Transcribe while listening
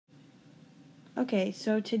Okay,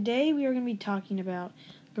 so today we are going to be talking about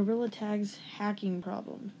Gorilla Tag's hacking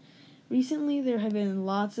problem. Recently, there have been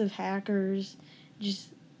lots of hackers, just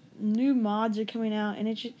new mods are coming out, and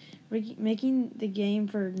it's just making the game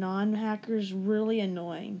for non-hackers really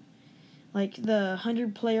annoying. Like the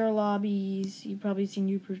 100-player lobbies, you've probably seen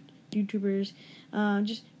YouTubers,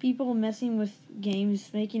 just people messing with games,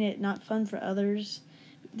 making it not fun for others.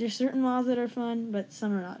 There's certain mods that are fun, but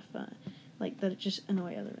some are not fun, like that just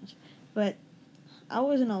annoy others. But I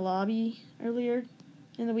was in a lobby earlier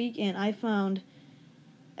in the week, and I found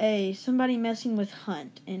somebody messing with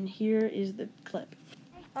Hunt, and here is the clip.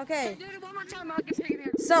 Okay,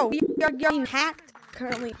 so we are getting hacked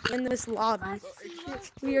currently in this lobby.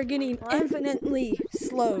 We are getting infinitely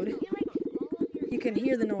slowed. You can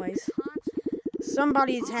hear the noise.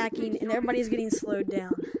 Somebody's hacking and everybody's getting slowed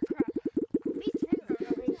down.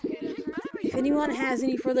 If anyone has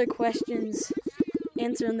any further questions,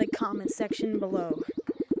 answer in the comment section below.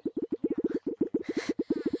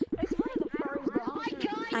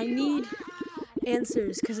 I need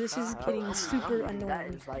answers because this is getting super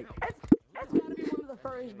annoying.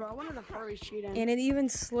 And it even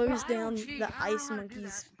slows down the ice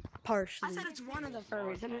monkeys partially. I said it's one of the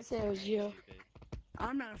furries. I didn't say it was you.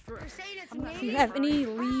 I'm not a furry. If you have any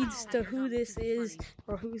leads to who this is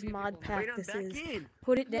or whose mod pack this is,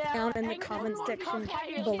 put it down in the comment section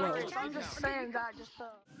below. I'm just saying that just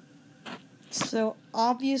So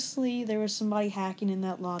obviously there was somebody hacking in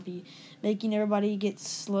that lobby, making everybody get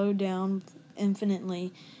slowed down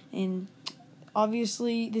infinitely, and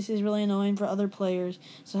obviously this is really annoying for other players.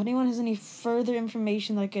 So if anyone has any further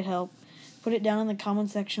information that could help, put it down in the comment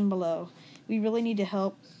section below. We really need to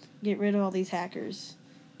help get rid of all these hackers.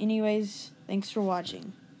 Anyways, thanks for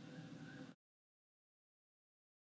watching.